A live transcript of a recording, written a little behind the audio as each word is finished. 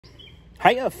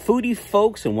Hiya foodie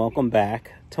folks, and welcome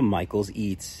back to Michael's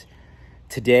Eats.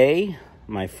 Today,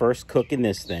 my first cook in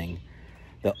this thing,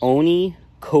 the Ooni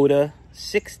Koda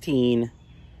 16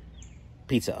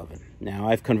 pizza oven. Now,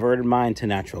 I've converted mine to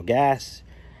natural gas.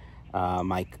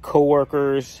 My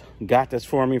coworkers got this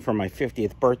for me for my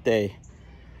 50th birthday.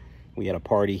 We had a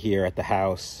party here at the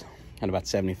house, had about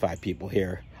 75 people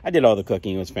here. I did all the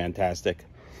cooking, it was fantastic.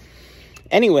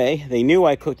 Anyway, they knew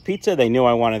I cooked pizza, they knew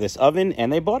I wanted this oven,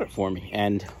 and they bought it for me,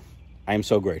 and I am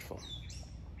so grateful.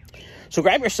 So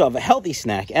grab yourself a healthy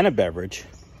snack and a beverage.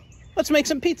 Let's make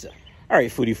some pizza. All right,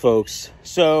 foodie folks.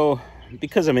 So,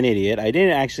 because I'm an idiot, I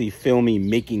didn't actually film me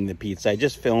making the pizza. I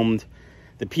just filmed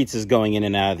the pizzas going in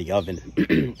and out of the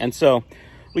oven. And so,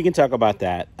 we can talk about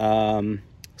that.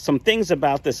 Some things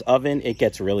about this oven, it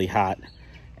gets really hot.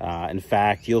 In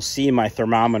fact, you'll see my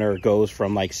thermometer goes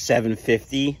from like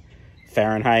 750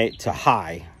 Fahrenheit to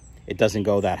high. It doesn't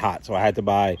go that hot, so I had to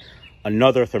buy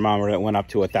another thermometer that went up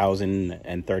to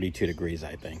 1,032 degrees,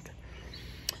 I think.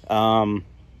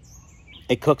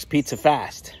 It cooks pizza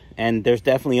fast, and there's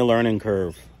definitely a learning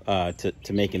curve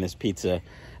to making this pizza.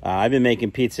 I've been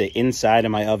making pizza inside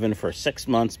of my oven for 6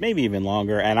 months, maybe even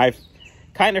longer, and I've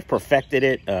kind of perfected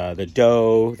it. The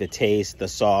dough, the taste, the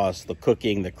sauce, the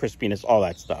cooking, the crispiness, all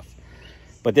that stuff.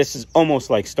 But this is almost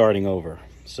like starting over.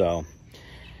 So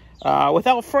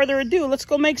without further ado, let's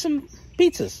go make some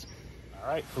pizzas. All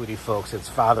right, foodie folks, it's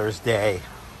Father's Day.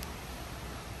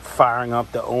 Firing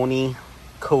up the Ooni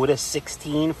Koda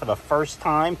 16 for the first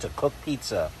time to cook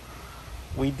pizza.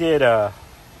 We did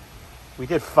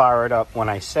fire it up when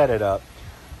I set it up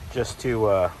just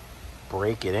to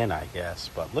break it in, I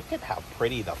guess. But look at how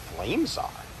pretty the flames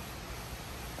are.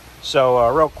 So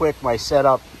real quick, my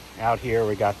setup out here,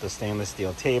 we got the stainless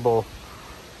steel table,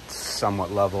 somewhat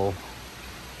level.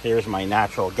 Here's my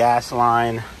natural gas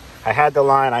line. I had the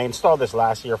line, I installed this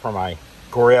last year for my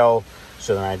grill,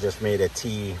 so then I just made a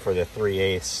T for the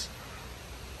 3/8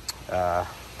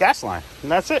 gas line,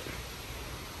 and that's it.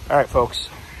 All right, folks,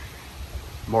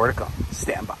 more to come.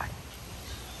 Stand by.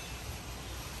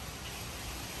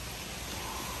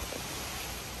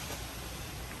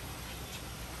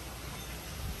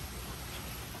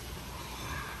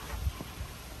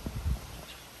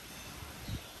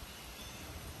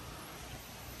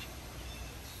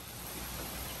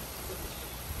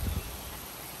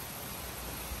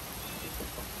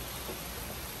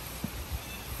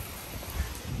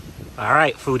 All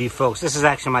right, foodie folks, this is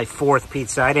actually my 4th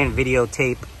pizza. I didn't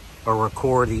videotape or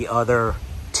record the other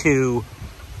 2.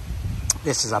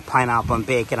 This is a pineapple and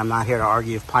bacon. I'm not here to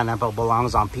argue if pineapple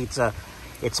belongs on pizza.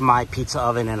 It's my pizza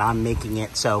oven and I'm making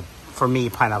it. So for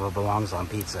me, pineapple belongs on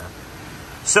pizza.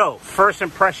 So first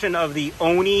impression of the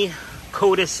Ooni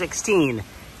Koda 16,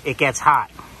 it gets hot.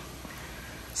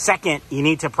 Second, you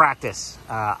need to practice.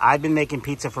 I've been making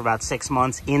pizza for about 6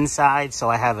 months inside, so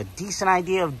I have a decent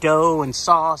idea of dough and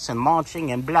sauce and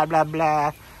launching and blah, blah,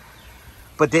 blah.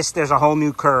 But there's a whole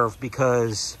new curve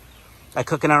because I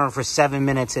cook an oven for 7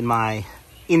 minutes in my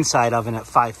inside oven at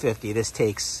 550. This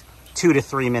takes 2 to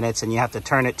 3 minutes, and you have to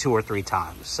turn it 2 or 3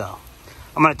 times. So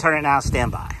I'm going to turn it now.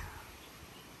 Stand by.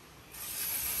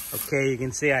 Okay, you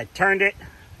can see I turned it.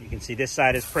 You can see this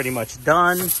side is pretty much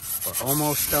done or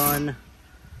almost done.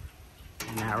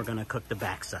 And now we're going to cook the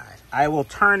back side. I will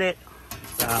turn it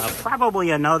probably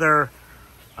another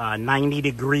 90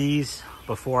 degrees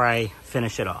before I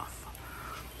finish it off.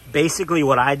 Basically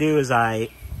what I do is I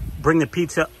bring the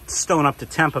pizza stone up to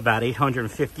temp about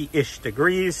 850-ish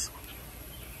degrees.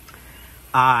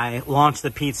 I launch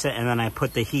the pizza and then I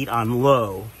put the heat on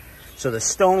low. So the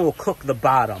stone will cook the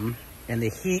bottom and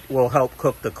the heat will help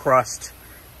cook the crust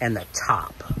and the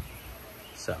top.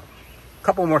 So a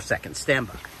couple more seconds. Stand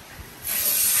by.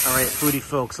 All right, foodie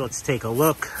folks, let's take a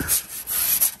look.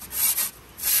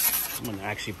 I'm gonna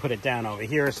actually put it down over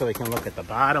here so we can look at the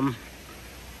bottom.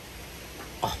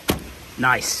 Oh,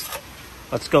 nice.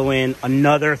 Let's go in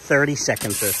another 30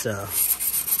 seconds or so.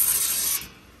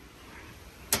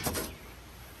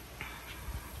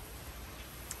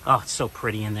 Oh, it's so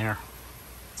pretty in there.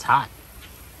 It's hot.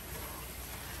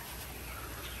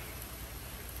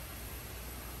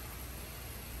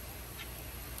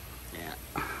 Yeah.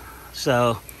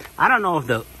 So I don't know if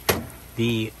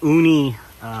the Ooni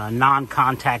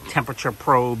non-contact temperature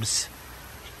probes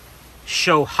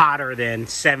show hotter than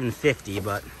 750,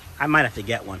 but I might have to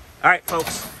get one. All right,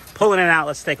 folks, pulling it out.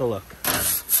 Let's take a look.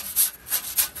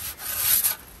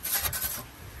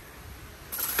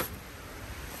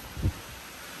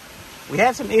 We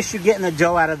had some issue getting the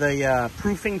dough out of the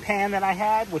proofing pan that I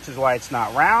had, which is why it's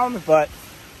not round, but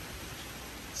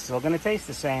it's still going to taste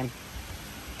the same.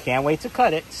 Can't wait to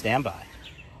cut it. Stand by.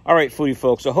 All right, foodie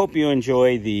folks, I hope you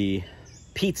enjoy the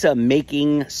pizza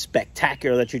making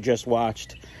spectacular that you just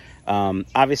watched.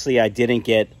 Obviously, I didn't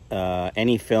get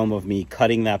any film of me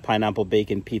cutting that pineapple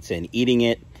bacon pizza and eating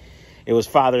it. It was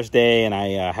Father's Day, and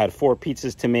I had 4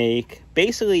 pizzas to make,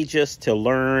 basically just to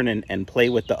learn and play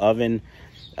with the oven.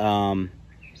 The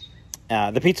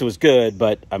pizza was good,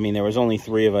 but, I mean, there was only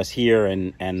 3 of us here,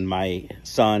 and my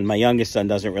son, my youngest son,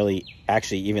 doesn't really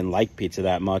actually even like pizza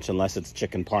that much unless it's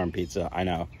chicken parm pizza. I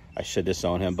know, I should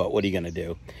disown him, but what are you going to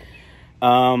do?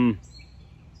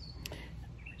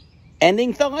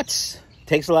 Ending thoughts.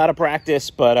 Takes a lot of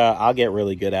practice, but I'll get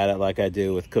really good at it like I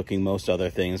do with cooking most other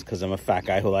things because I'm a fat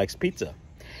guy who likes pizza.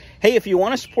 Hey, if you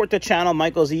want to support the channel,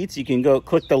 Michael's Eats, you can go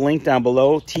click the link down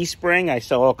below. TeeSpring, I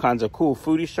sell all kinds of cool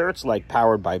foodie shirts like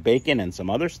Powered by Bacon and some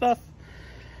other stuff.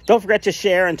 Don't forget to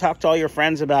share and talk to all your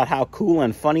friends about how cool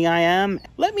and funny I am.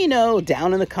 Let me know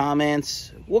down in the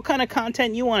comments what kind of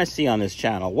content you want to see on this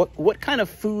channel. What kind of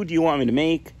food do you want me to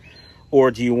make?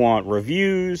 Or do you want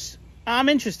reviews? I'm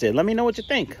interested. Let me know what you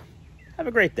think. Have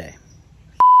a great day.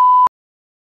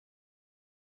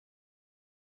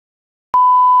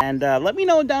 And let me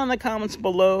know down in the comments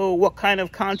below what kind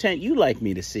of content you'd like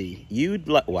me to see.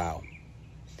 Wow.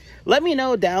 Let me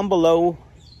know down below.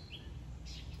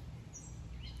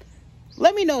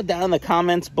 Let me know down in the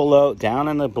comments below.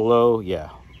 Yeah.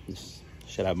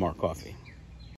 Should have more coffee.